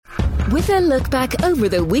With a look back over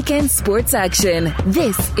the weekend sports action,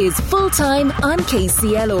 this is Full Time on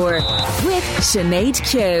KCLR with Sinead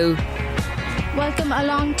Keogh. Welcome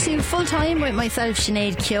along to Full Time with myself,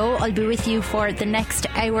 Sinead Keogh. I'll be with you for the next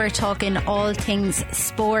hour talking all things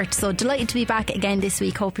sport. So delighted to be back again this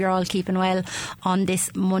week. Hope you're all keeping well on this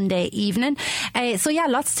Monday evening.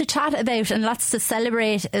 Lots to chat about and lots to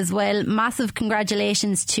celebrate as well. Massive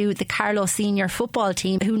congratulations to the Carlow senior football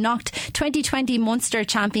team who knocked 2020 Munster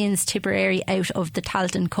champions Tipperary out of the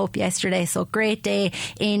Tailteann Cup yesterday. So great day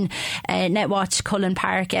in Netwatch Cullen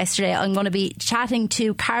Park yesterday. I'm going to be chatting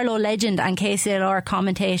to Carlow legend and KCLR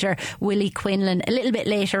commentator Willie Quinlan a little bit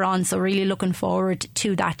later on, so really looking forward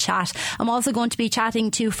to that chat. I'm also going to be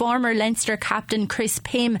chatting to former Leinster captain Chris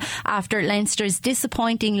Pym after Leinster's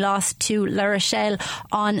disappointing loss to La Rochelle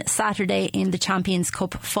on Saturday in the Champions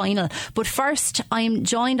Cup final. But first, I'm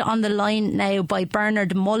joined on the line now by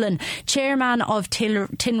Bernard Mullen, chairman of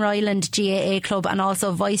Tinryland GAA Club and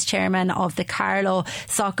also vice chairman of the Carlow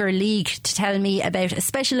Soccer League, to tell me about a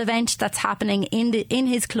special event that's happening in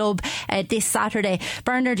his club this Saturday.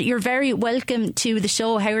 Bernard, you're very welcome to the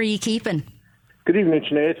show. How are you keeping? Good evening,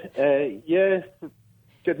 Sinead.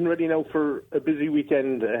 Getting ready now for a busy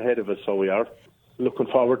weekend ahead of us, so we are looking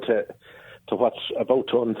forward to what's about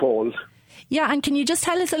to unfold. Yeah, and can you just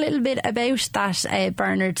tell us a little bit about that,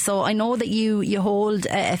 Bernard? So I know that you hold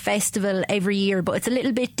a festival every year, but it's a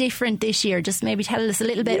little bit different this year. Just maybe tell us a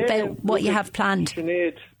little bit about what you have planned.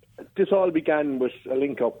 Sinead, this all began with a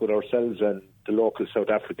link up with ourselves and the local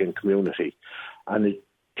South African community, and the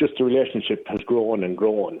relationship has grown and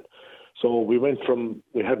grown. So we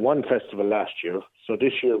had one festival last year, so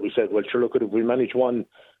this year we said, well sure, look, if we manage one,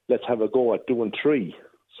 let's have a go at doing three.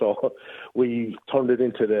 So we turned it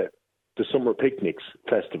into the summer picnics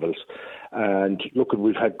festivals, and look,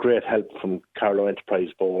 we've had great help from Carlow Enterprise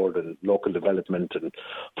Board and local development and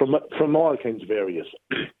from all kinds of areas.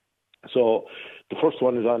 So the first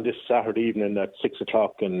one is on this Saturday evening at 6:00,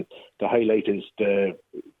 and the highlight is the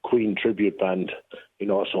Queen tribute band.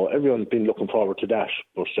 So everyone's been looking forward to that.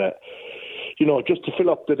 But just to fill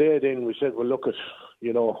up the day, then we said, well, look at,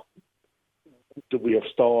 we have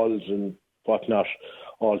stalls and whatnot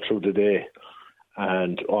all through the day,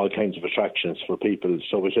 and all kinds of attractions for people.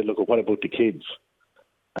 So we said, look, what about the kids?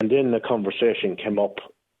 And then the conversation came up,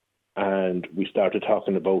 and we started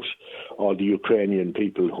talking about all the Ukrainian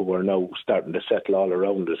people who are now starting to settle all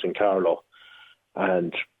around us in Carlow.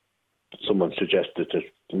 And someone suggested that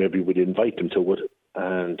maybe we'd invite them to it.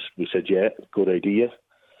 And we said, yeah, good idea.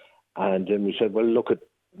 And then we said, well, look,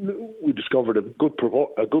 we discovered a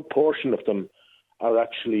good portion of them are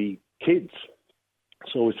actually kids.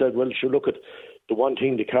 So we said, well, sure, look at the one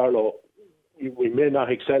thing, the Carlow, we may not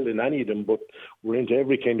excel in any of them, but we're into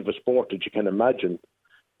every kind of a sport that you can imagine.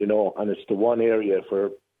 And it's the one area where,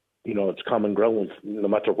 it's common ground, no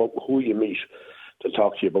matter who you meet, to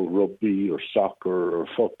talk to you about rugby or soccer or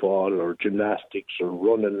football or gymnastics or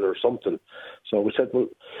running or something. So we said, well,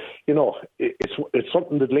 it's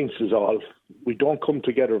something that links us all. We don't come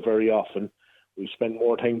together very often. We spend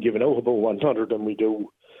more time giving out about one another than we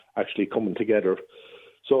do actually coming together.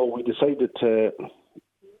 So we decided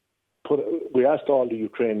we asked all the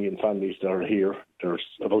Ukrainian families that are here. There's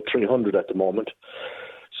about 300 at the moment.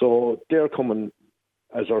 So they're coming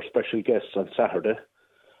as our special guests on Saturday.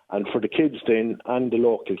 And for the kids then, and the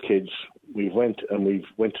local kids, we went to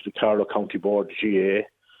the Carlow County Board GAA,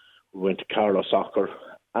 we went to Carlow Soccer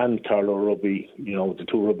and Carlow Rugby, the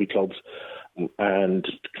two rugby clubs, and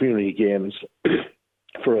community games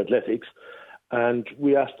for athletics. And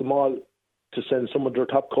we asked them all to send some of their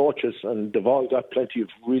top coaches, and they've all got plenty of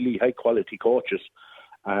really high quality coaches.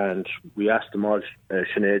 And we asked them all,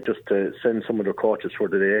 Sinead, just to send some of their coaches for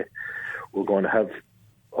the day. We're going to have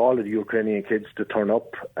all of the Ukrainian kids to turn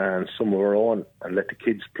up and some of our own, and let the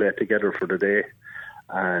kids play together for the day.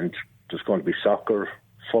 And there's going to be soccer,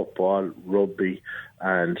 football, rugby,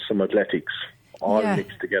 and some athletics, all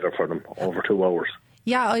mixed together for them over 2 hours.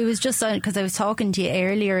 Yeah, I was just, because I was talking to you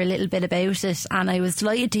earlier a little bit about it, and I was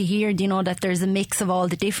delighted to hear, that there's a mix of all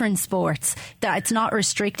the different sports, that it's not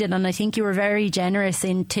restricted. And I think you were very generous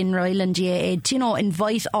in Tinryland GAA to,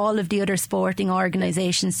 invite all of the other sporting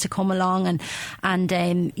organisations to come along and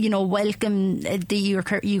welcome the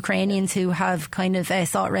Ukrainians who have kind of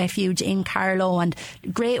sought refuge in Carlow. And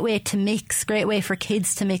great way to mix, great way for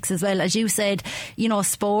kids to mix as well. As you said,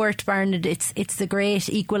 sport, Bernard, it's a great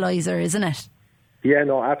equaliser, isn't it? Yeah,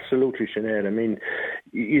 no, absolutely, Sinead. I mean,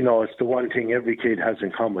 it's the one thing every kid has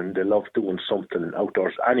in common. They love doing something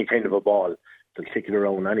outdoors, any kind of a ball. They'll kick it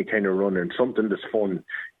around, any kind of running, something that's fun.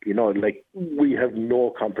 We have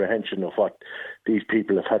no comprehension of what these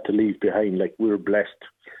people have had to leave behind. We're blessed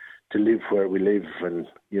to live where we live and,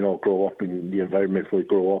 grow up in the environment we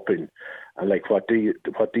grow up in. And like what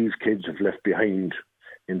these kids have left behind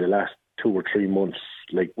in the last 2 or 3 months,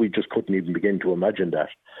 like we just couldn't even begin to imagine that,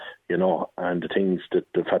 and the things that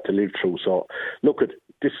they've had to live through. So look,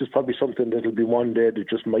 this is probably something that'll be one day that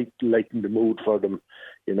just might lighten the mood for them,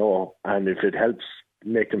 and if it helps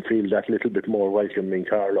make them feel that little bit more welcome in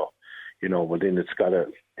Carlow, well then it's got to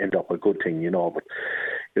end up a good thing, but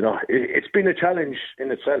it's been a challenge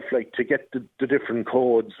in itself, like to get the different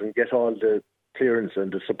codes and get all the clearance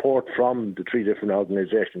and the support from the 3 different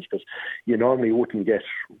organisations, because you normally wouldn't get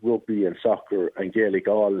rugby and soccer and Gaelic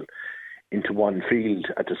all into one field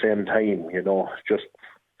at the same time, just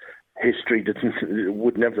history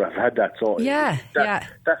would never have had that. So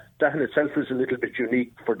that in itself is a little bit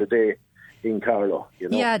unique for the day in Carlow,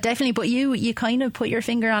 Yeah, definitely. But you kind of put your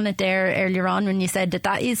finger on it there earlier on when you said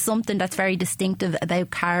that is something that's very distinctive about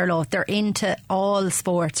Carlow. They're into all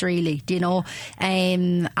sports, really,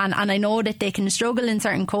 and I know that they can struggle in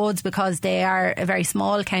certain codes because they are a very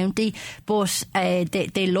small county, but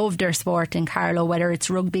they love their sport in Carlow, whether it's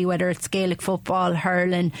rugby, whether it's Gaelic football,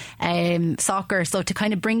 hurling, soccer. So to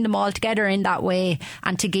kind of bring them all together in that way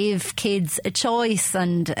and to give kids a choice,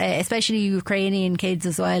 and especially Ukrainian kids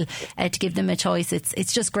as well, to give them a choice,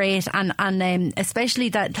 it's just great, and especially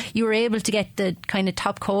that you were able to get the kind of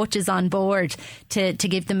top coaches on board to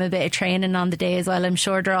give them a bit of training on the day as well. I'm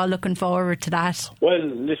sure they're all looking forward to that. Well,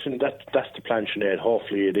 listen, that's the plan, Sinead.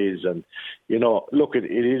 Hopefully it is, and look, it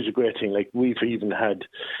is a great thing. Like we've even had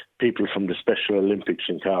people from the Special Olympics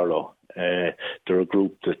in Carlow. They're a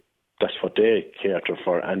group that's what they cater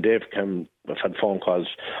for, and I've had phone calls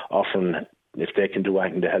offering if they can do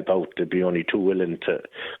anything to help out, they'd be only too willing to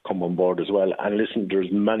come on board as well. And listen,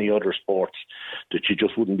 there's many other sports that you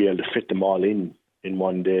just wouldn't be able to fit them all in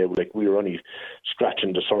one day. Like we were only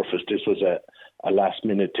scratching the surface. This was a last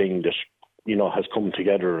minute thing that, has come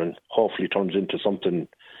together and hopefully turns into something,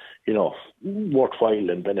 worthwhile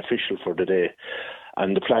and beneficial for the day.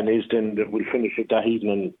 And the plan is then that we'll finish it that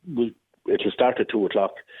evening. It'll start at 2:00.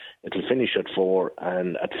 It'll finish at 4:00,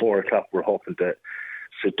 and at 4:00 we're hoping to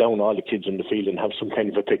sit down all the kids in the field and have some kind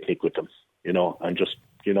of a picnic with them, and just,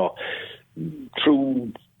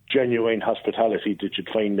 true genuine hospitality that you'd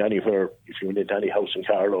find anywhere if you went into any house in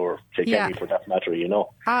Carlow or Kilkenny for that matter,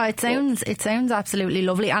 it sounds absolutely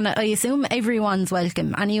lovely, and I assume everyone's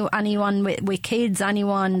welcome. Anyone with kids,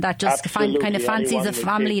 anyone that just kind of fancies a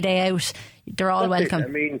family day out, they're all welcome. I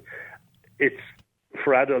mean, it's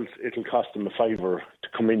for adults, it'll cost them a $5 to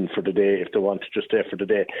come in for the day if they want to just stay for the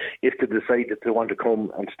day. If they decide that they want to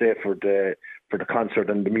come and stay for the concert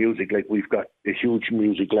and the music, like we've got a huge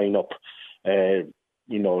music lineup.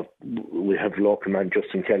 We have local man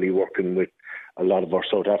Justin Kelly working with a lot of our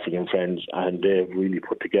South African friends, and they've really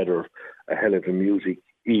put together a hell of a music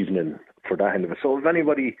evening for that end of it. So if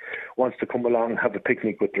anybody wants to come along, have a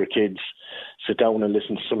picnic with their kids, sit down and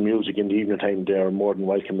listen to some music in the evening time, they're more than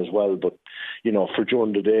welcome as well. But, for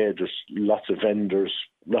during the day, there's lots of vendors,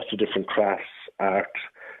 lots of different crafts, art,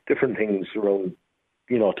 different things around,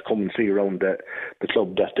 to come and see around the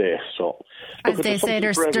club that day. So, as they say,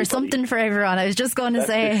 there's something for everyone. I was just going to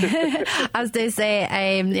say, as they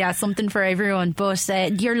say, something for everyone. But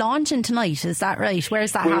you're launching tonight, is that right?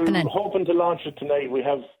 Where's that happening? We're hoping to launch it tonight. We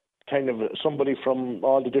have kind of somebody from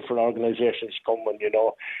all the different organisations coming,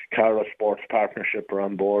 Carlow Sports Partnership are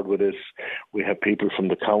on board with us. We have people from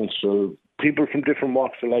the council, people from different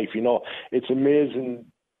walks of life. It's amazing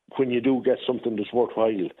when you do get something that's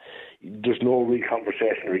worthwhile. There's no real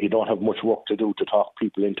conversation, or you don't have much work to do to talk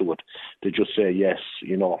people into it. They just say yes,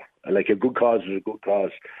 like a good cause is a good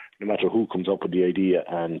cause, no matter who comes up with the idea.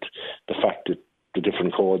 And the fact that the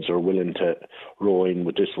different codes are willing to row in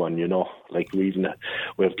with this one, like we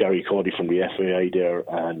have Gary Cody from the FAI there,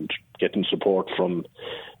 and getting support from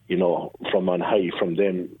on high from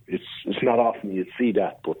them. It's not often you'd see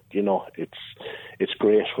that, but it's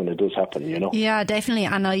great when it does happen. Yeah, definitely.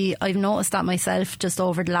 And I've noticed that myself just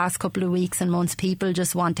over the last couple of weeks and months. People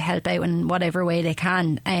just want to help out in whatever way they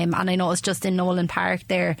can. And I noticed just in Nolan Park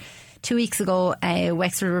there 2 weeks ago,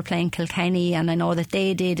 Wexford were playing Kilkenny, and I know that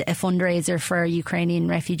they did a fundraiser for Ukrainian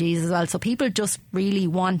refugees as well. So people just really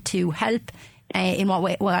want to help in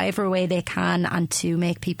whatever way they can, and to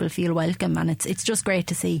make people feel welcome, and it's just great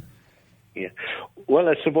to see. Yeah, well,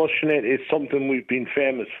 I suppose, Sinead, it's something we've been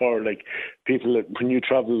famous for. Like people, when you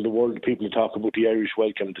travel the world, people talk about the Irish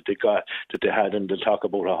welcome that they had, and they talk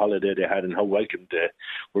about a holiday they had and how welcome they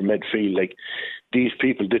were made feel. Like these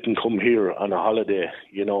people didn't come here on a holiday.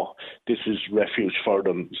 This is refuge for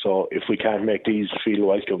them. So if we can't make these feel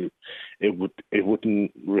welcome, it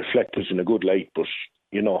wouldn't reflect us in a good light. But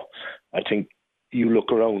I think you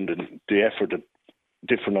look around and the effort of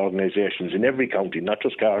different organisations in every county, not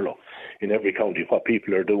just Carlow, in every county, what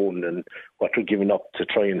people are doing and what they're giving up to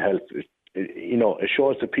try and help, it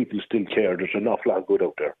shows that people still care. There's an awful lot of good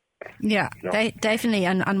out there. Yeah, definitely,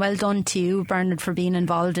 and well done to you, Bernard, for being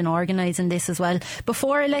involved in organising this as well.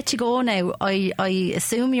 Before I let you go now, I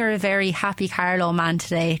assume you're a very happy Carlow man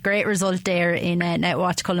today. Great result there in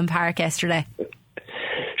Netwatch Cullen Park yesterday.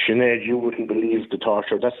 Sinead, you wouldn't believe the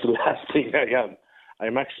torture. That's the last thing I am.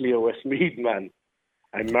 I'm actually a Westmeath man.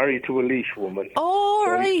 I'm married to a Laois woman. Oh,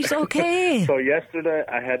 right, okay. So yesterday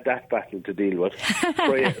I had that battle to deal with.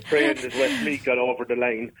 Praying that Westmeath got over the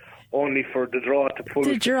line, only for the draw to pull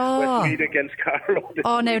Westmeath against Carlow.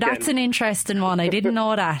 Oh, now that's an interesting one. I didn't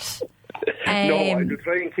know that. No, I'll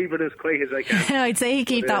try and keep it as quiet as I can. I'd say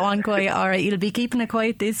keep that one quiet. Alright, you'll be keeping it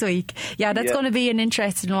quiet this week. Yeah, that's going to be an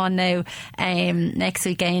interesting one now next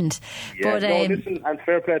weekend. Yeah, listen, and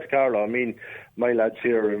fair play to Carlow. I mean, my lads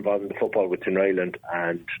here are involved in the football with Tinryland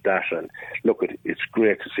and that, and look, it's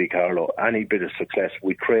great to see Carlow. Any bit of success,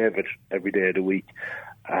 we crave it every day of the week.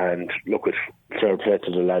 And look, at fair play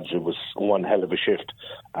to the lads. It was one hell of a shift.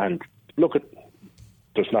 And look at.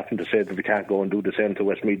 There's nothing to say that we can't go and do the same to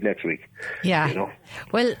Westmeath next week. Yeah.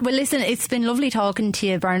 Well, listen, it's been lovely talking to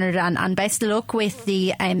you, Bernard, and best of luck with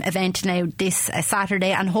the event now this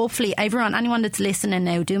Saturday. And hopefully anyone that's listening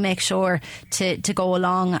now, do make sure to go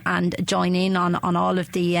along and join in on all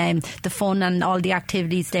of the fun and all the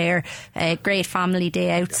activities there. Great family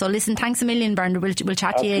day out. So listen, thanks a million, Bernard. We'll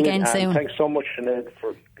chat to you again soon. Thanks so much, Sinead,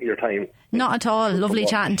 for your time. Not at all. Lovely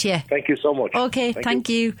chatting to you. Thank you so much. Okay, thank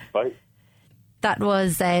you. Bye. That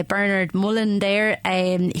was Bernard Mullen there.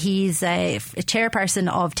 He's a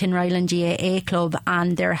chairperson of Tinryland GAA Club,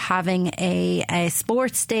 and they're having a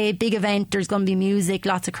sports day, big event. There's going to be music,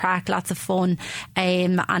 lots of crack, lots of fun,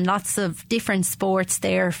 and lots of different sports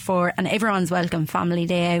there and everyone's welcome. Family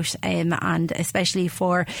day out, and especially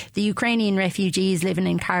for the Ukrainian refugees living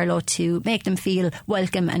in Carlow, to make them feel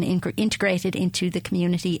welcome and integrated into the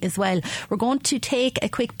community as well. We're going to take a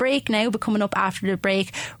quick break now, but coming up after the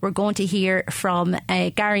break, we're going to hear from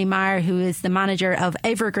Gary Maher, who is the manager of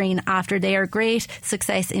Evergreen, after their great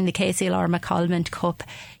success in the KCLR McColmond Cup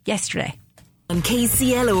yesterday. On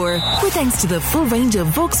KCLR, with thanks to the full range of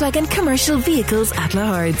Volkswagen commercial vehicles at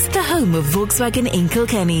Lahart's, the home of Volkswagen in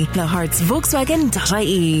Kilkenny.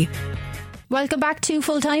 lahartsvolkswagen.ie. Welcome back to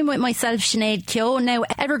Full Time with myself, Sinead Keogh. Now,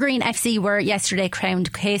 Evergreen FC were yesterday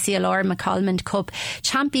crowned KCLR McColmond Cup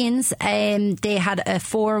champions. They had a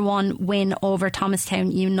 4-1 win over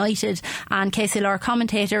Thomastown United, and KCLR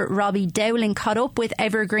commentator Robbie Dowling caught up with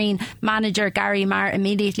Evergreen manager Gary Maher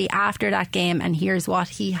immediately after that game, and here's what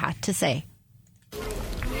he had to say.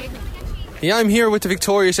 Yeah, I'm here with the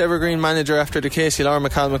victorious Evergreen manager after the KCLR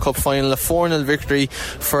McColmond Cup final, a 4-0 victory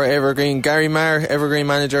for Evergreen. Gary Maher, Evergreen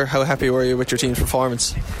manager, how happy were you with your team's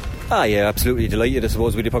performance? Yeah, absolutely delighted. I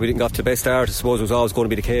suppose we probably didn't get off to the best start. I suppose it was always going to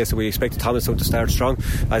be the case. So we expected Thomastown to start strong,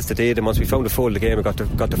 as they did. And once we found the fold of the game and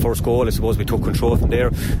got the first goal, I suppose we took control from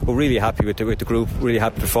there. We're really happy with the group. Really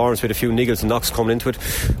happy with the performance. We had a few niggles and knocks coming into it.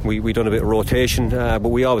 We done a bit of rotation, but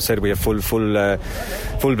we always said we have full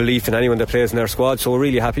belief in anyone that plays in our squad. So we're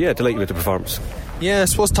really happy. Yeah, delighted with the performance. Yeah, I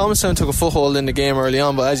suppose Thomastown took a foothold in the game early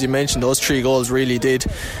on, but as you mentioned, those 3 goals really did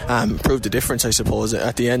prove the difference, I suppose,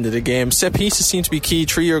 at the end of the game. Set pieces seem to be key.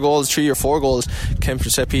 3 or 4 goals came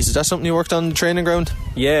from set pieces. Is that something you worked on the training ground?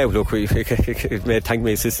 Yeah, look, thank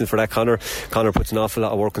my assistant for that, Connor. Connor puts an awful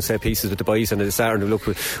lot of work on set pieces with the boys, and it's starting to look.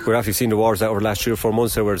 We're actually seeing the wars out over the last 3 or 4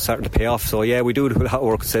 months, so we're starting to pay off. So yeah, we do a lot of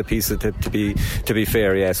work on set pieces to be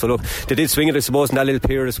fair. Yeah, so look, they did swing it, I suppose, in that little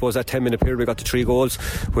period. I suppose that 10-minute period we got the 3 goals,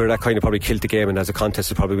 where that kind of probably killed the game. And as a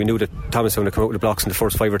contest, we knew that Thomastown would come out with the blocks in the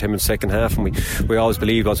first 5 or 10 minutes second half, and we always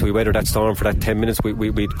believed once we weathered that storm for that 10 minutes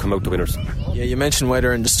we'd come out the winners. Yeah, you mentioned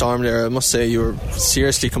weather and the storm there. I must say you were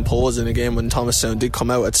seriously composed in a game when Thomastown did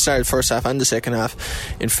come out at the start of the first half and the second half.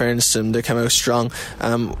 In fairness to them, they came out strong.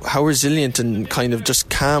 How resilient and kind of just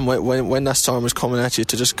calm when that storm was coming at you,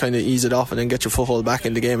 to just kind of ease it off and then get your foothold back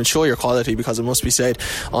in the game and show your quality, because it must be said,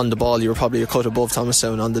 on the ball you were probably a cut above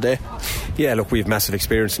Thomastown on the day. Yeah, look, we have massive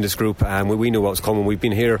experience in this group, and we knew what was coming. We've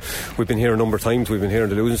been here a number of times. We've been here on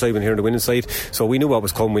the losing side, we've been here on the winning side, so we knew what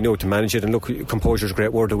was coming. We knew how to manage it. And look, composure is a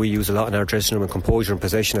great word that we use a lot in our dressing room, and composure and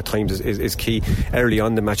possession at times is key. Early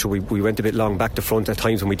on the match we went a bit long back to front at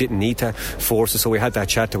times when we didn't need to force it, so we had that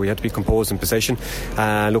chat that we had to be composed in possession.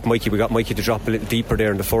 Look, we got Mikey to drop a little deeper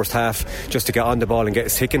there in the first half just to get on the ball and get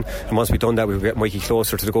us ticking, and once we'd done that we would get Mikey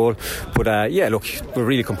closer to the goal. But yeah, look, we're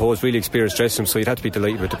really composed, really experienced dressing room, so you'd have to be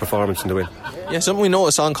delighted with the performance and the win. Yeah, something we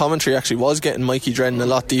noticed on commentary actually was getting Mikey Dredden a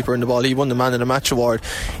lot deeper in the ball. He won the Man of the Match award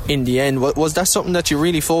in the end. Was that something that you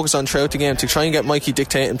really focused on throughout the game, to try and get Mikey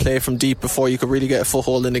dictating play from deep before you could really get a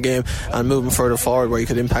foothold in the game and moving further forward where you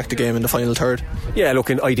could impact the game in the final third? Yeah, look,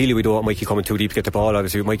 ideally we don't want Mikey coming too deep to get the ball.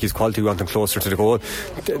 Obviously Mikey's quality, we want him closer to the goal.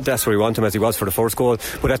 That's where we want him, as he was for the first goal.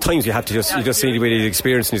 But at times you just see the way his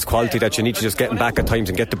experience and his quality that you need to just get him back at times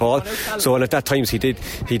and get the ball. So, and at that times he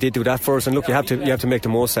did do that for us. And look, you have to make the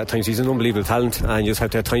most at times. He's an unbelievable talent, and you just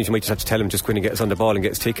have to, at times you might just have to tell him just go in and get us on the ball and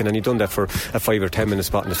get us ticking, and he'd done that for a 5 or 10 minute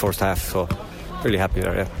spot in the first half. So really happy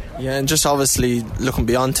there, yeah. Yeah, and just obviously looking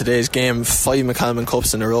beyond today's game, 5 McCalmont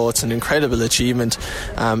Cups in a row, it's an incredible achievement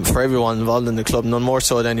for everyone involved in the club, none more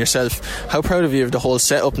so than yourself. How proud of you of the whole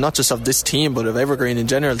setup, not just of this team but of Evergreen in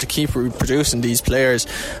general, to keep reproducing these players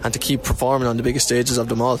and to keep performing on the biggest stages of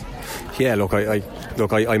them all? Yeah, look,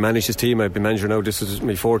 I manage this team. I've been manager now. This is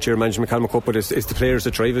my 4th year managing McCalmont Cup, but it's the players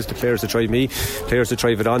that drive us, the players that drive me, players that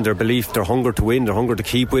drive it on. Their belief, their hunger to win, their hunger to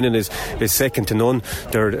keep winning is second to none.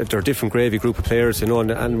 They're a different gravy group of players, you know,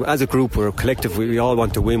 and as a group, we're a collective. We all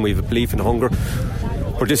want to win. We have a belief and hunger.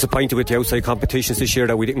 We're disappointed with the outside competitions this year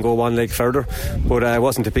that we didn't go one leg further, but it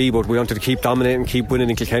wasn't to be. But we wanted to keep dominating, keep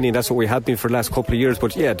winning in Kilkenny, and that's what we have been for the last couple of years.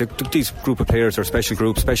 But yeah, these group of players are a special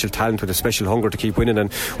group, special talent with a special hunger to keep winning,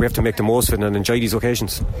 and we have to make the most of it and enjoy these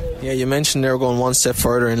occasions. Yeah, you mentioned they were going one step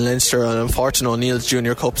further in Leinster, an unfortunate O'Neill's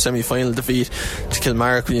Junior Cup semi-final defeat to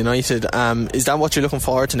Kilmarnock United. Is that what you're looking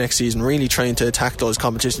forward to next season, really trying to attack those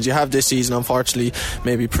competitions? You have this season unfortunately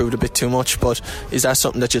maybe proved a bit too much, but is that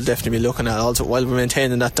something that you'll definitely be looking at also, while we're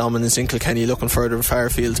maintaining that dominance in Kilkenny, looking further and far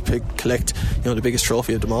afield to collect, you know, the biggest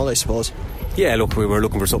trophy of them all, I suppose? Yeah, look, we were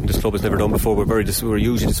looking for something this club has never done before. We're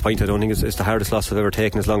hugely disappointed. I don't think it's the hardest loss I've ever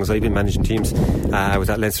taken as long as I've been managing teams, with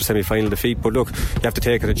that Leinster semi-final defeat. But look, you have to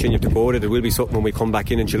take it on chin, you have to go with it. There will be something when we come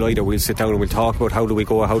back in July that we'll sit down and we'll talk about how do we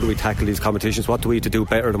go, how do we tackle these competitions, what do we need to do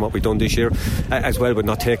better than what we've done this year, as well, but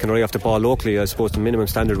not taking our eye off the ball locally. I suppose the minimum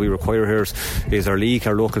standard we require here is our league,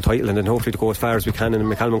 our local title, and then hopefully to go as far as we can in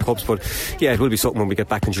the McCalmont Cups. But yeah, it will be something when we get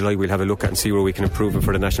back in July we'll have a look at and see where we can improve it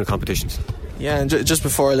for the national competitions. Yeah, and just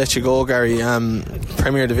before I let you go, Gary,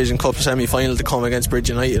 Premier Division Cup semi-final to come against Bridge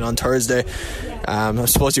United on Thursday. I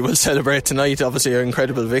suppose you will celebrate tonight, obviously an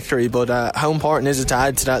incredible victory, but how important is it to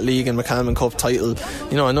add to that league and McCalmont Cup title?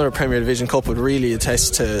 You know, another Premier Division Cup would really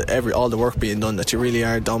attest to all the work being done, that you really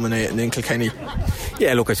are dominating in Kilkenny.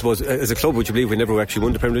 Yeah, look, I suppose as a club, would you believe we never actually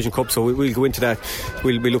won the Premier Division Cup, so we'll go into that.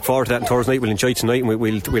 We'll look forward to that on Thursday night. We'll enjoy tonight, and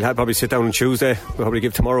we'll have probably sit down on Tuesday. We'll probably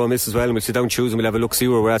give tomorrow a miss as well, and we'll sit down Tuesday and we'll have a look, see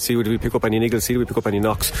where we're at, see whether we pick up any niggles, see whether we pick up any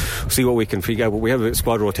knocks, see what we can figure out. We have a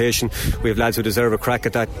squad rotation. We have lads who deserve a crack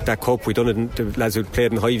at that cup. We done it. The lads who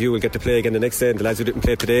played in Highview will get to play again the next day, and the lads who didn't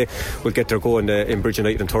play today will get their go in Bridge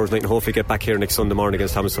United on Thursday night, and hopefully get back here next Sunday morning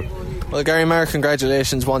against Thomastown. Well, Gary Maher,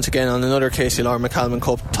 congratulations once again on another KCLR McCalmont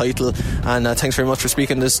Cup title, and thanks very much for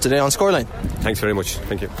speaking to us today on Scoreline. Thanks very much.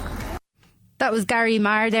 Thank you. That was Gary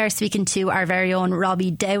Maher there speaking to our very own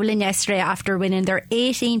Robbie Dowling yesterday after winning their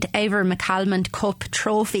 18th ever McCalmont Cup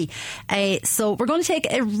trophy. So we're going to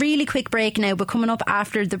take a really quick break now, but coming up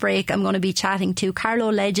after the break I'm going to be chatting to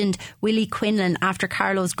Carlow legend Willie Quinlan after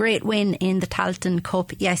Carlow's great win in the Tailteann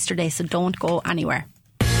Cup yesterday, so don't go anywhere.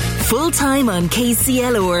 Full time on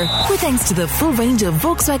KCLR, with thanks to the full range of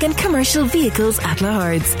Volkswagen commercial vehicles at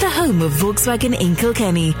Lahart's, the home of Volkswagen in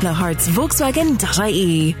Kilkenny.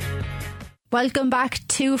 lahartsvolkswagen.ie. Welcome back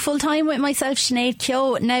to Full Time with myself, Sinead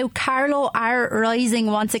Keogh. Now, Carlow are rising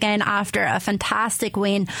once again after a fantastic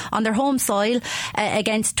win on their home soil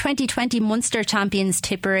against 2020 Munster champions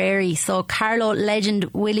Tipperary. So Carlow legend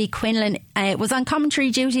Willie Quinlan was on commentary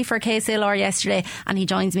duty for KCLR yesterday, and he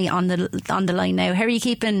joins me on the line now. How are you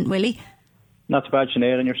keeping, Willie? Not too bad,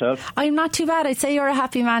 Sinead, and yourself? I'm not too bad. I'd say you're a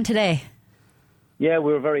happy man today. Yeah,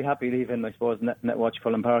 we were very happy leaving, I suppose, Netwatch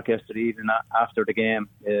Cullen Park yesterday evening after the game.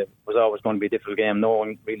 It was always going to be a difficult game. No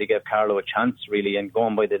one really gave Carlow a chance, really, and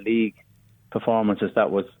going by the league performances,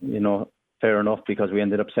 that was, fair enough, because we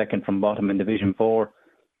ended up second from bottom in Division 4.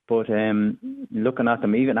 But looking at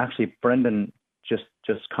them, even actually Brendan just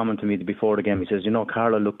commented to me before the game, he says,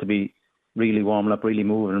 Carlow looked to be really warming up, really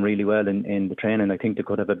moving really well in the training. I think they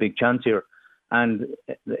could have a big chance here. And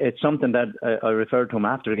it's something that I referred to him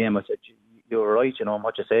after the game. I said, you were right,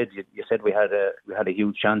 what you said. You said we had a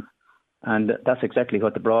huge chance, and that's exactly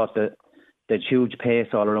what they brought. The huge pace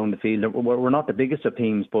all around the field. We're not the biggest of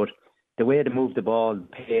teams, but the way they moved the ball, the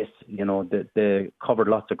pace, they covered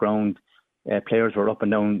lots of ground. Players were up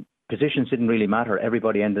and down. Positions didn't really matter.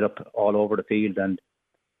 Everybody ended up all over the field, and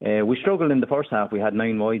we struggled in the first half. We had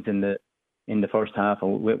 9 wides in the first half.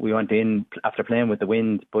 We went in after playing with the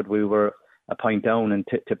wind, but we were a point down, and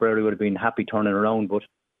Tipperary would have been happy turning around, but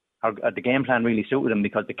the game plan really suited them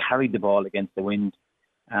because they carried the ball against the wind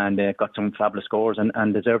and got some fabulous scores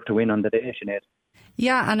and deserved to win on the day, Sinead.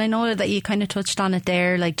 Yeah, and I know that you kind of touched on it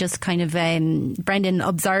there, like just kind of Brendan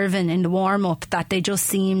observing in the warm-up that they just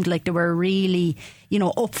seemed like they were really,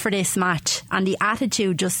 up for this match, and the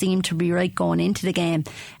attitude just seemed to be right going into the game.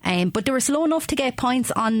 But they were slow enough to get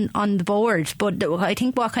points on the board. But I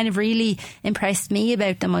think what kind of really impressed me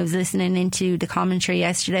about them, I was listening into the commentary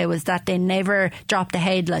yesterday, was that they never dropped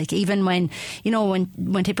ahead. Like even when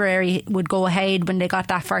Tipperary would go ahead when they got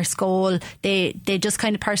that first goal, they just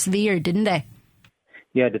kind of persevered, didn't they?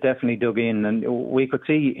 Yeah, they definitely dug in, and we could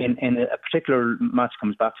see in a particular match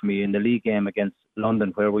comes back to me in the league game against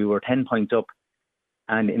London where we were 10 points up,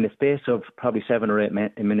 and in the space of probably 7 or 8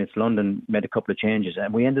 minutes London made a couple of changes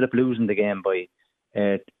and we ended up losing the game by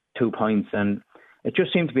 2 points, and it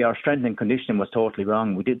just seemed to be our strength and conditioning was totally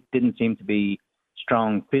wrong. We didn't seem to be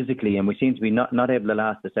strong physically, and we seemed to be not able to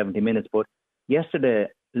last the 70 minutes. But yesterday,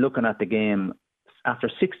 looking at the game,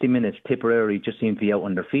 after 60 minutes Tipperary just seemed to be out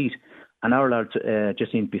on their feet. And our lads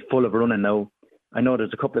just seem to be full of running now. I know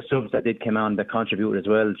there's a couple of subs that did come on that contributed as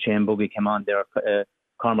well. Shane Buggy came on there,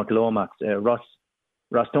 Cormac Lomax, Ross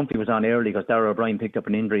Dunphy was on early because Darragh O'Brien picked up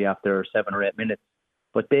an injury after 7 or 8 minutes.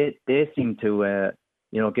 But they seem to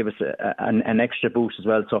give us an extra boost as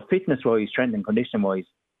well. So fitness-wise, strength and conditioning-wise,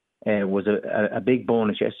 was a big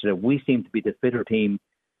bonus yesterday. We seem to be the fitter team.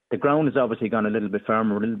 The ground has obviously gone a little bit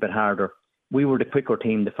firmer, a little bit harder. We were the quicker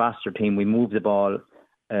team, the faster team. We moved the ball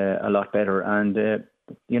a lot better, and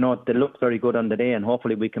they looked very good on the day, and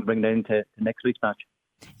hopefully we can bring that into next week's match.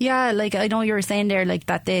 Yeah, like I know you were saying there, like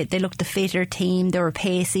that they looked the fitter team, they were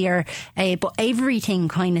pacier, but everything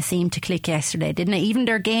kind of seemed to click yesterday, didn't it? Even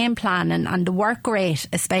their game plan and the work rate,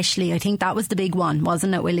 especially. I think that was the big one,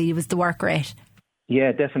 wasn't it, Willie? It was the work rate.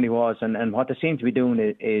 Yeah, it definitely was, and what they seem to be doing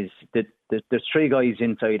is that there's 3 guys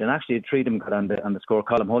inside, and actually 3 of them got on the score.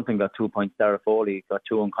 Colm Hulton got 2 points, Darragh Foley got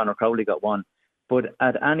 2, and Conor Crowley got 1. But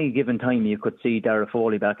at any given time, you could see Darragh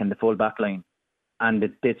Foley back in the full back line. And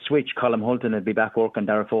they'd switch. Colm Hulton would be back working.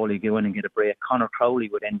 Darragh Foley go in and get a break. Conor Crowley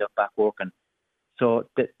would end up back working. So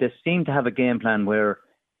they seemed to have a game plan where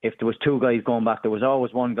if there was 2 guys going back, there was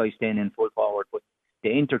always 1 guy staying in full forward. But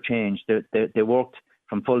they interchanged. They worked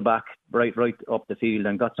from full back right up the field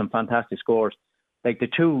and got some fantastic scores. Like the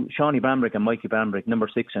 2, Shawnee Bambrick and Mikey Bambrick, number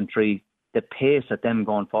 6 and 3, the pace at them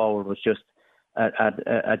going forward was just at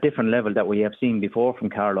a different level that we have seen before from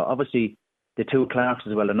Carlow. Obviously, the 2 Clarks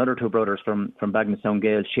as well, another 2 brothers from Bagnallstown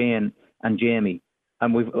Gale, Shane and Jamie.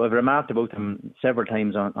 And we've remarked about them several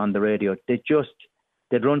times on the radio.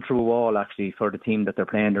 They'd run through a wall actually for the team that they're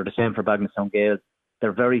playing. They're the same for Bagnallstown Gale.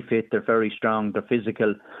 They're very fit, they're very strong, they're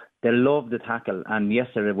physical. They love the tackle, and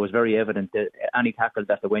yesterday it was very evident that any tackle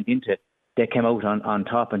that they went into, they came out on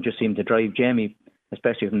top and just seemed to drive. Jamie,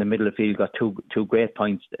 especially from the middle of the field, got two great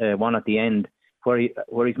points, one at the end, where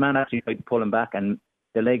his man actually tried to pull him back and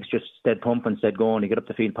the legs just stayed pumping, stayed going. He got up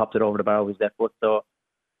the field, popped it over the bar with his left foot. So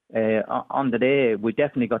on the day, we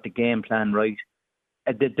definitely got the game plan right.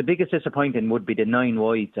 The biggest disappointing would be the 9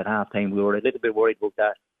 wides at half time. We were a little bit worried about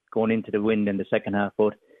that going into the wind in the second half,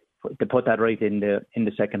 but to put that right in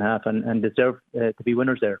the second half and deserve to be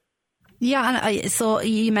winners there. Yeah, and so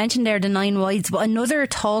you mentioned there the 9 wides, but another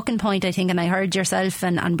talking point, I think, and I heard yourself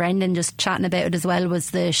and Brendan just chatting about it as well,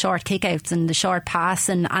 was the short kickouts and the short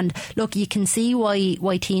passing. And look, you can see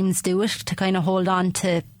why teams do it, to kind of hold on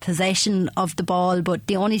to possession of the ball, but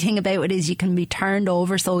the only thing about it is you can be turned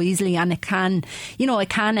over so easily, and it can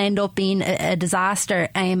end up being a disaster.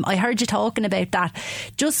 I heard you talking about that.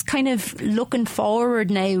 Just kind of looking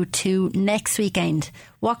forward now to next weekend,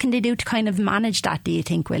 what can they do to kind of manage that, do you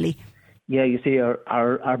think, Willie? Yeah, you see,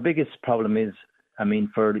 our biggest problem is, I mean,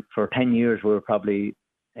 for 10 years we were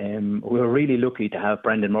really lucky to have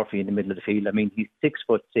Brendan Murphy in the middle of the field. I mean, he's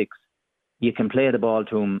 6'6". You can play the ball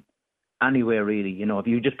to him anywhere, really. You know, if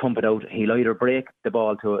you just pump it out, he'll either break the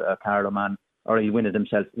ball to a Carlow man or he'll win it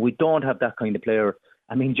himself. We don't have that kind of player.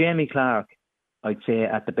 I mean, Jamie Clark, I'd say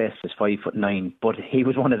at the best is 5'9", but he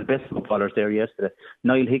was one of the best footballers there yesterday.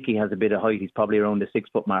 Niall Hickey has a bit of height. He's probably around the 6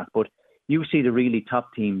 foot mark. But you see the really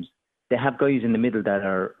top teams, they have guys in the middle that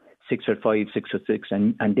are 6'5",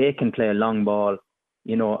 6'6", and they can play a long ball,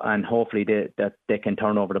 you know, and hopefully they can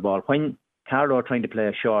turn over the ball. When Carlow are trying to play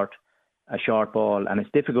a short ball, and it's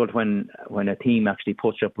difficult when a team actually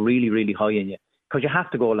puts up really, really high in you, because you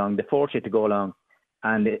have to go along. They force you to go along,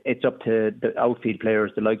 and it's up to the outfield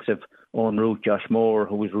players, the likes of Owen Root, Josh Moore,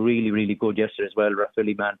 who was really, really good yesterday as well.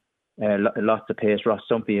 Rathvilly man, lots of pace. Ross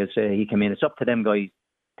Dunphy, he came in. It's up to them guys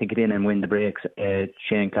to get in and win the breaks.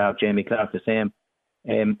 Shane Clark, Jamie Clark, the same.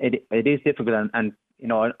 It is difficult, and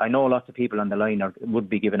I know lots of people on the line would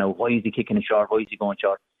be giving out, why is he kicking it short, why is he going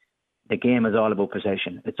short? The game is all about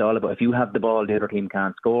possession. It's all about, if you have the ball, the other team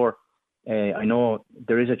can't score. I know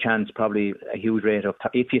there is a chance, probably a huge rate of,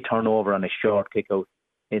 if you turn over on a short kick out,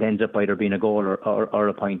 it ends up either being a goal or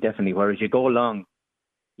a point, definitely. Whereas you go long,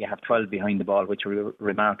 you have 12 behind the ball, which we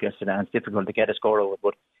remarked yesterday, and it's difficult to get a score out of it.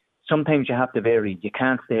 But sometimes you have to vary. You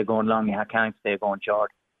can't stay going long, you can't stay going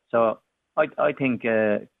short. So I think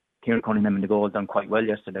Kieran Cunningham in the goal done quite well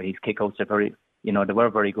yesterday. His kickouts are they were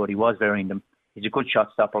very good. He was varying them. He's a good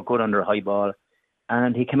shot stopper, good under a high ball.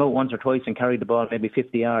 And he came out once or twice and carried the ball maybe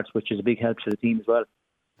 50 yards, which is a big help to the team as well.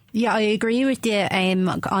 Yeah, I agree with you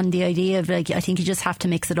on the idea of, I think you just have to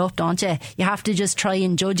mix it up, don't you? You have to just try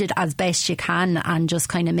and judge it as best you can and just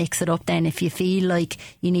kind of mix it up then. If you feel like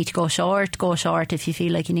you need to go short, go short. If you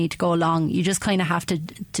feel like you need to go long, you just kind of have to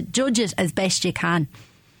judge it as best you can.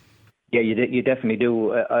 Yeah, you definitely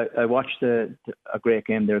do. I watched a great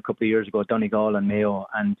game there a couple of years ago, Donegal and Mayo,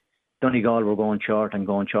 and Donegal were going short, and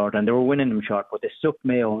they were winning them short, but they sucked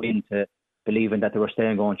Mayo into believing that they were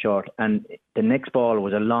staying going short. And the next ball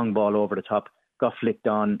was a long ball over the top, got flicked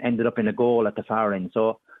on, ended up in a goal at the far end.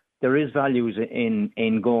 So there is values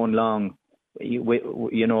in going long, with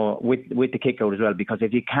the kick out as well, because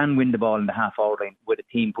if you can win the ball in the half-hour line with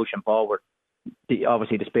a team pushing forward,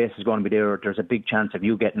 obviously the space is going to be there. There's a big chance of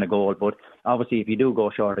you getting a goal, but obviously if you do go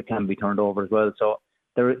short, it can be turned over as well. So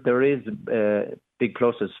there is big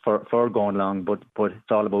pluses for going long, but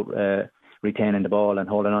it's all about retaining the ball and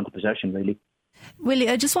holding on to possession, really. Willie,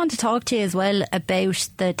 I just want to talk to you as well about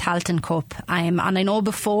the Tailteann Cup. And I know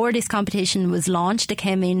before this competition was launched, it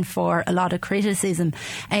came in for a lot of criticism.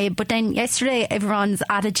 But then yesterday, everyone's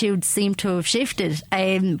attitude seemed to have shifted.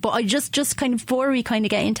 But I just kind of, before we kind of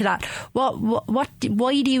get into that, why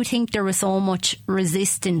do you think there was so much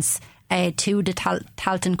resistance to the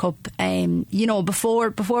Tailteann Cup?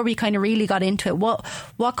 Before we kind of really got into it,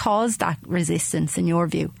 what caused that resistance in your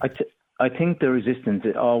view? I think the resistance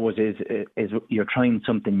always is you're trying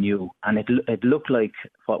something new, and it looked like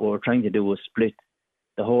what we were trying to do was split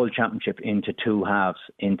the whole championship into two halves,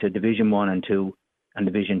 into Division 1 and 2, and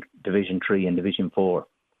Division 3 and Division 4.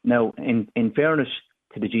 Now, in fairness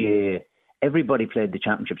to the GAA, everybody played the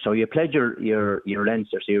championship, so you played your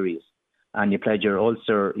Leinster series, and you played your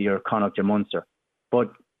Ulster, your Connacht, your Munster,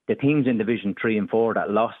 but the teams in Division 3 and 4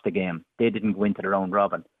 that lost the game, they didn't go into the round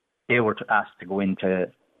robin. They were asked to go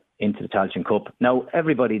into the Tailteann Cup. Now,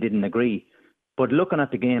 everybody didn't agree, but looking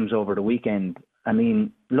at the games over the weekend, I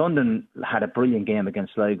mean, London had a brilliant game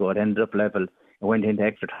against Sligo. It ended up level. It went into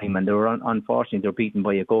extra time, and they were unfortunately they were beaten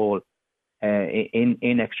by a goal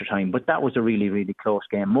in extra time. But that was a really, really close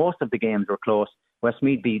game. Most of the games were close.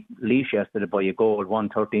 Westmeath beat Laois yesterday by a goal,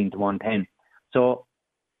 113 to 110. So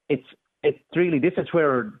this is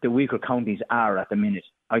where the weaker counties are at the minute.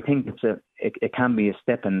 I think it can be a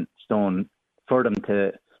stepping stone for them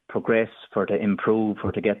to progress, for to improve,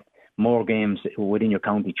 for to get more games within your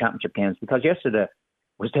county, championship games, because yesterday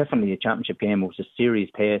was definitely a championship game. It was a serious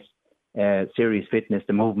pace, serious fitness,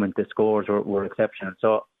 the movement, the scores were exceptional.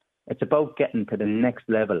 So it's about getting to the next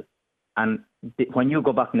level. And when you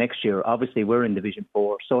go back next year, obviously we're in Division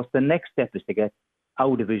 4, so the next step is to get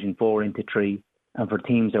out of Division 4 into 3, and for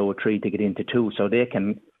teams out of 3 to get into 2, so they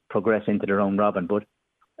can progress into their own robin. But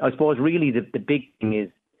I suppose really the big thing is,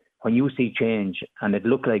 when you see change, and it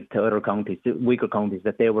looked like to other counties, the weaker counties,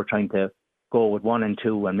 that they were trying to go with 1 and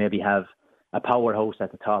 2 and maybe have a powerhouse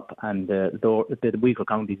at the top and the weaker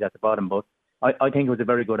counties at the bottom. But I think it was a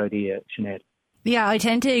very good idea, Sinead. Yeah, I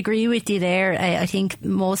tend to agree with you there. I think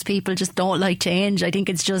most people just don't like change. I think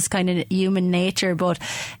it's just kind of human nature. But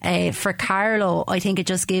for Carlow, I think it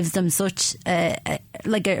just gives them such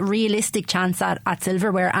like a realistic chance at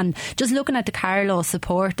silverware. And just looking at the Carlow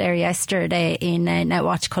support there yesterday in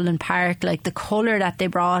Netwatch Cullen Park, like the colour that they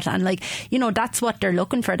brought, and that's what they're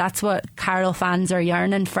looking for. That's what Carlow fans are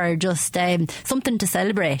yearning for, just something to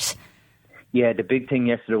celebrate. Yeah, the big thing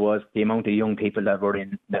yesterday was the amount of young people that were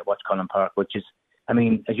in Netwatch Cullen Park, which is, I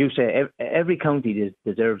mean, as you say, every county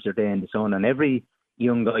deserves their day in the sun, and every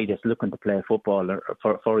young guy that's looking to play football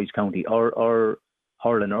for his county, or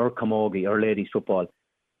hurling, or camogie, or ladies football,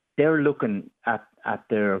 they're looking at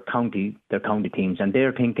their county teams, and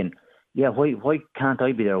they're thinking, yeah, why can't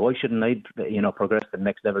I be there? Why shouldn't I, progress to the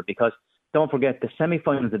next level? Because don't forget, the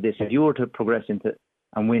semi-finals of this, if you were to progress into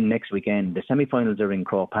and win next weekend, the semi-finals are in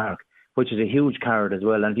Croke Park, which is a huge card as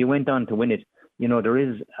well. And if you went on to win it, there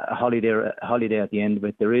is a holiday at the end of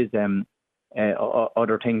it. There is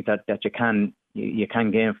other things that you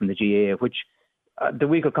can gain from the GAA, which the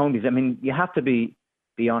weaker counties, I mean, you have to be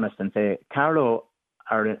honest and say Carlow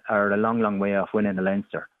are a long way off winning the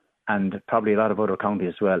Leinster. and probably a lot of other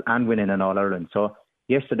counties as well, and winning an All-Ireland. So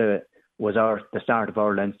yesterday was the start of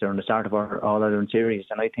our Leinster and the start of our All-Ireland series,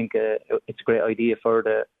 and I think it's a great idea for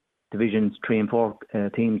the Divisions 3 and 4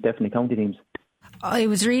 teams, definitely county teams. I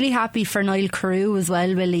was really happy for Niall Carew as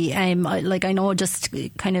well, Willie. I know just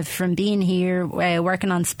kind of from being here,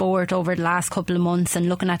 working on sport over the last couple of months and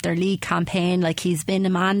looking at their league campaign, like he's been a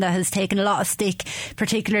man that has taken a lot of stick,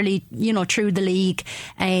 particularly, through the league.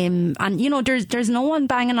 And, there's no one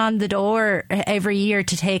banging on the door every year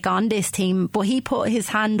to take on this team, but he put his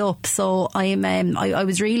hand up. So I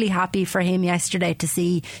was really happy for him yesterday to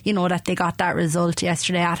see, that they got that result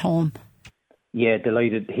yesterday at home. Yeah,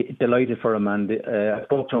 delighted for him, and I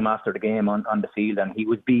spoke to him after the game on the field, and he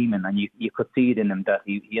was beaming, and you could see it in him that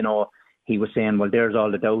he was saying, well, there's all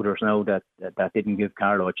the doubters now that didn't give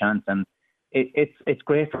Carlow a chance, and it's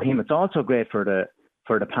great for him. It's also great for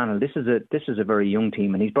the panel. This is a very young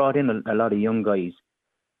team, and he's brought in a lot of young guys,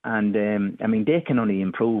 and they can only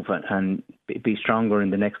improve and be stronger in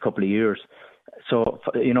the next couple of years. So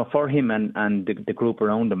for him and the group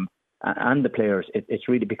around him and the players, it's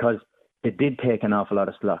really because they did take an awful lot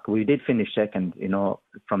of slack. We did finish second,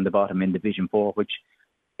 from the bottom in Division 4, which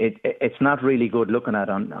it's not really good looking at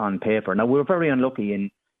on paper. Now, we were very unlucky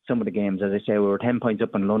in some of the games. As I say, we were 10 points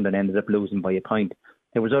up in London, ended up losing by a point.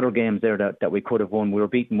 There was other games there that we could have won. We were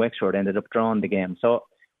beating Wexford, ended up drawing the game. So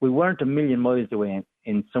we weren't a million miles away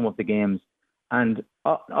in some of the games. And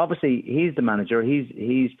obviously, he's the manager.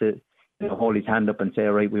 He's to hold his hand up and say,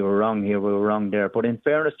 right, we were wrong here, we were wrong there. But in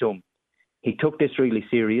fairness to him, he took this really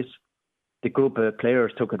serious. The group of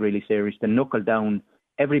players took it really serious. They knuckled down.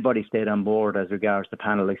 Everybody stayed on board as regards the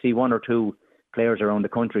panel. I see one or two players around the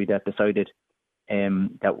country that decided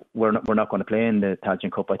that we're not going to play in the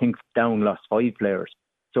Tailteann Cup. I think Down lost 5 players.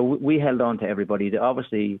 So we held on to everybody. They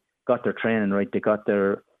obviously got their training right. They got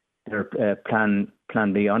their plan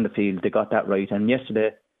B on the field. They got that right. And yesterday,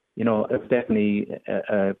 it was definitely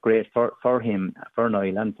great for him, for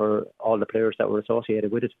Niall, and for all the players that were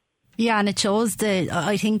associated with it. Yeah, and it shows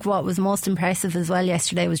I think what was most impressive as well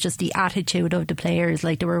yesterday was just the attitude of the players.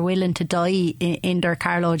 Like, they were willing to die in their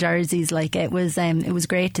Carlow jerseys. Like, it was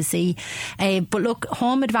great to see. But look,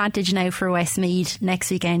 home advantage now for Westmeath next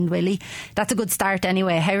weekend, Willie. That's a good start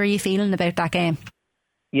anyway. How are you feeling about that game?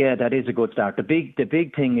 Yeah, that is a good start. The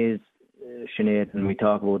big thing is, Sinead, and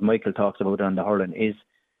Michael talks about it on the hurling, is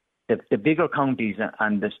the bigger counties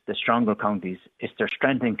and the stronger counties, it's their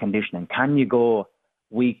strength and conditioning. Can you go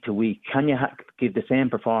week to week? Can you give the same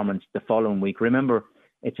performance the following week? Remember,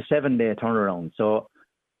 it's a 7-day turnaround, so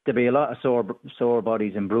there'll be a lot of sore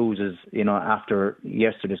bodies and bruises, after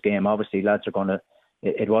yesterday's game. Obviously, lads are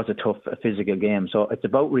it was a tough physical game, so it's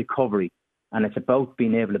about recovery, and it's about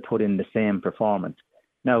being able to put in the same performance.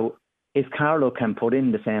 Now, if Carlow can put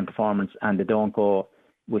in the same performance and they don't go,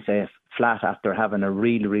 we say, flat after having a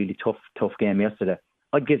really, really tough game yesterday,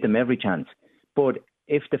 I'd give them every chance. But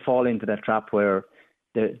if they fall into that trap where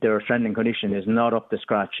their strength and condition is not up to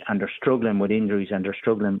scratch and they're struggling with injuries and they're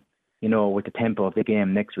struggling, with the tempo of the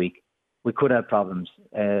game next week, we could have problems.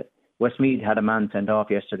 Westmeath had a man sent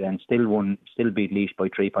off yesterday and still beat Laois by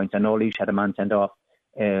 3 points. I know Laois had a man sent off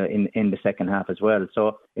in the second half as well.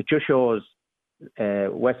 So it just shows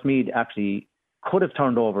Westmeath actually could have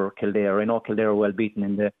turned over Kildare. I know Kildare were well beaten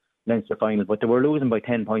in the Leinster final, but they were losing by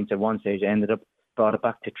 10 points at one stage. They ended up brought it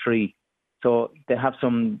back to 3. So they have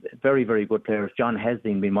some very, very good players. John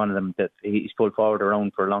Hesdin being one of them, that he's full forward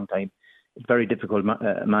around for a long time. It's very difficult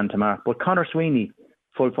man to mark. But Conor Sweeney,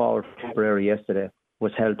 full forward for Tipperary yesterday,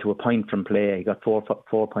 was held to a point from play. He got 4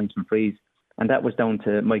 points from frees, and that was down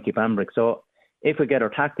to Mikey Bambrick. So if we get our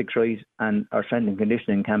tactics right and our strength and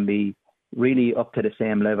conditioning can be really up to the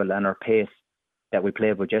same level and our pace that we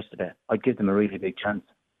played with yesterday, I'd give them a really big chance.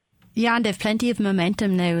 Yeah, and they've plenty of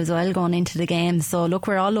momentum now as well going into the game. So look,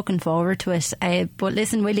 we're all looking forward to it. But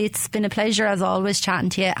listen, Willie, it's been a pleasure as always chatting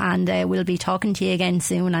to you, and we'll be talking to you again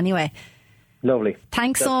soon anyway. Lovely.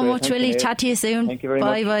 Thanks so much, Willie. Chat to you soon. Thank you very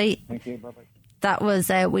much. Bye. Thank you. Bye-bye. That was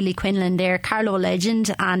Willie Quinlan there, Carlow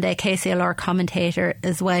legend and KCLR commentator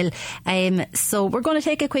as well. So we're going to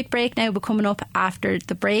take a quick break now, but coming up after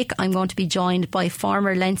the break, I'm going to be joined by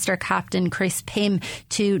former Leinster captain Chris Pym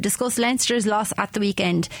to discuss Leinster's loss at the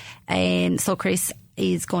weekend. So Chris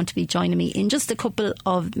is going to be joining me in just a couple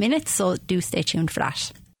of minutes, so do stay tuned for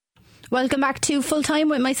that. Welcome back to Full Time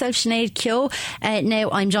with myself, Sinead Keogh.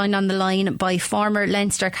 Now I'm joined on the line by former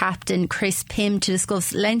Leinster captain Chris Pym to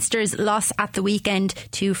discuss Leinster's loss at the weekend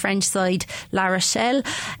to French side La Rochelle.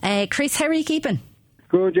 Chris, how are you keeping?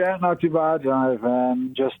 Good, yeah, not too bad.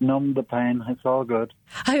 I've just numbed the pain. It's all good.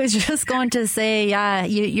 I was just going to say, yeah,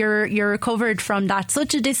 you're recovered from that.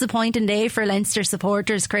 Such a disappointing day for Leinster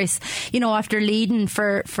supporters, Chris. You know, after leading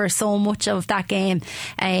for so much of that game,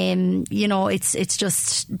 you know, it's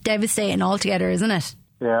just devastating altogether, isn't it?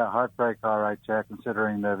 Yeah, heartbreak, all right, yeah,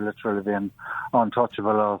 considering they've literally been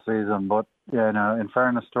untouchable all season. But, yeah, no, in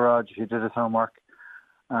fairness to Rog, he did his homework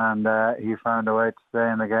and he found a way to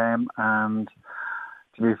stay in the game. And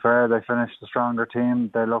to be fair, they finished the stronger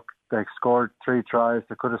team. They scored 3 tries.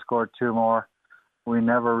 They could have scored 2 more. We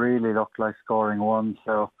never really looked like scoring 1.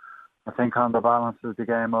 So I think on the balance of the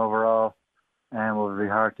game overall, it would be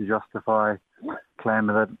hard to justify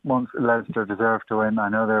claiming that once Leinster deserved to win. I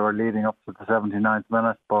know they were leading up to the 79th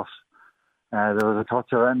minute, but there was a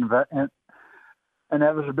touch of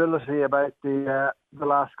inevitability about the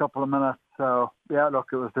last couple of minutes. So, yeah, look,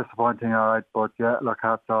 it was disappointing, all right. But, yeah, look,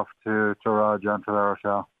 hats off to Rog and to La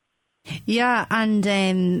Rochelle. Yeah, and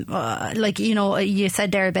like, you know, you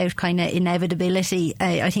said there about kind of inevitability.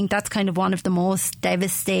 I think that's kind of one of the most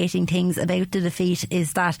devastating things about the defeat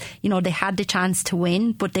is that, you know, they had the chance to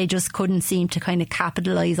win, but they just couldn't seem to kind of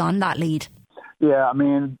capitalise on that lead. Yeah, I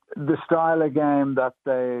mean, the style of game that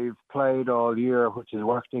they've played all year, which has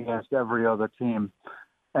worked against every other team,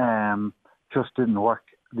 just didn't work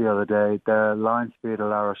the other day. The line speed of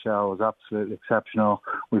La Rochelle was absolutely exceptional.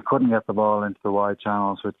 We couldn't get the ball into the wide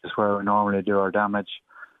channels, which is where we normally do our damage.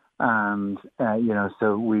 And, you know,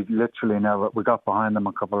 so we literally we got behind them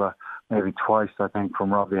maybe twice, I think,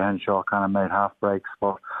 from Robbie Henshaw, kind of made half breaks.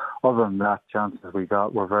 But other than that, chances we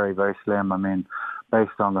got were very, very slim. I mean,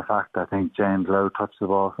 based on the fact I think James Lowe touched the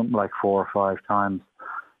ball something like 4 or 5 times.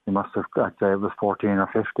 He must have, I'd say it was 14 or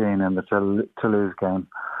 15 in the Toulouse game.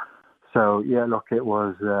 So yeah, look, it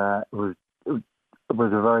was a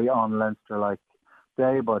very un-Leinster-like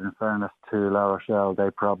day, but in fairness to La Rochelle, they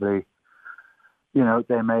probably, you know,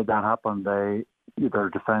 they made that happen. Their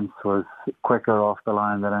defence was quicker off the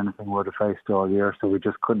line than anything we would have faced all year, so we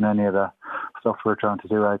just couldn't, any of the stuff we were trying to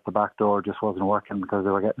do out the back door just wasn't working because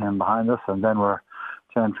they were getting in behind us, and then we're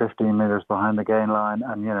 10, 15 metres behind the gain line,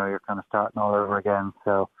 and, you know, you're kind of starting all over again.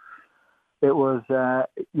 So it was,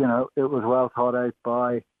 you know, it was well thought out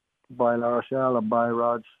by La Rochelle and by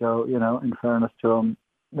Rog. So, you know, in fairness to him,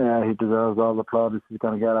 yeah, he deserves all the plaudits he's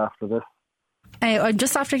going to get after this. I'm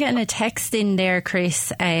just after getting a text in there,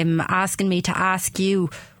 Chris, asking me to ask you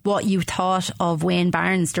what you thought of Wayne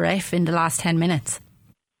Barnes, the ref, in the last 10 minutes.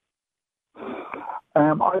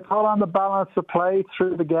 I thought on the balance of play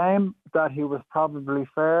through the game that he was probably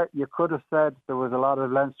fair. You could have said there was a lot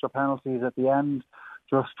of Leinster penalties at the end,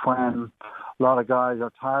 just when a lot of guys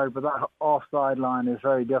are tired, but that offside line is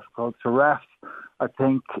very difficult to ref. I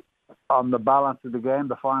think on the balance of the game,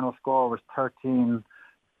 the final score was 13-11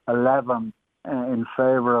 in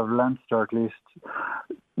favour of Leinster, at least.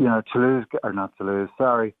 You know,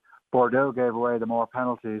 Bordeaux gave away the more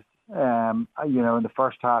penalties. You know, in the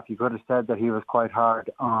first half, you could have said that he was quite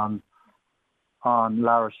hard on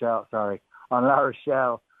La Rochelle. On La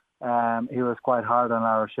Rochelle, he was quite hard on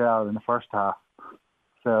La Rochelle in the first half.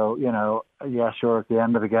 So, you know, yeah, sure, at the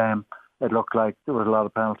end of the game, it looked like there was a lot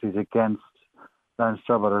of penalties against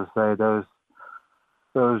Leinster, but as I say,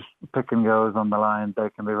 those pick and goes on the line,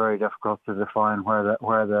 they can be very difficult to define where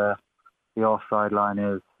the offside line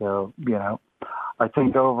is. So, you know, I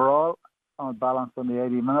think overall, on balance on the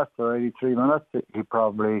 80 minutes or 83 minutes, he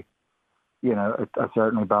probably, you know, it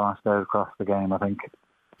certainly balanced out across the game, I think.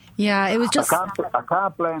 Yeah, it was just... I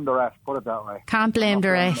can't blame the ref, put it that way. Can't blame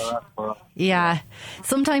the ref. Yeah.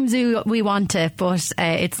 Sometimes we want it, but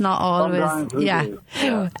it's not always... Yeah.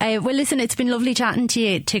 Well, listen, it's been lovely chatting to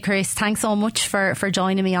you, to Chris. Thanks so much for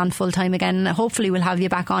joining me on Full Time again. Hopefully we'll have you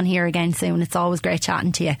back on here again soon. It's always great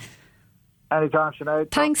chatting to you. Anytime, Sinead.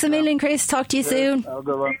 Thanks a million, Chris. Talk to you soon. Have a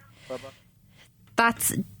good one. Bye-bye.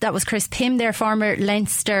 That was Chris Pym, their former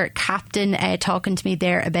Leinster captain, talking to me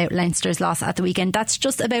there about Leinster's loss at the weekend. That's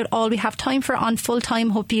just about all we have time for on Full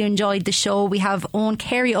Time. Hope you enjoyed the show. We have Owen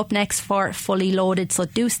Carey up next for Fully Loaded, so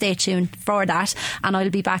do stay tuned for that, and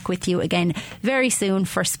I'll be back with you again very soon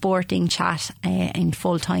for Sporting Chat in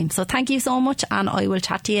Full Time. So thank you so much, and I will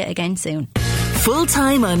chat to you again soon. Full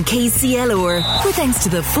Time on KCLR, with thanks to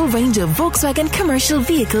the full range of Volkswagen commercial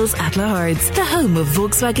vehicles at Lahart's, the home of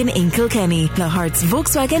Volkswagen in Kilkenny. Lahart's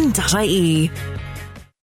Volkswagen.ie.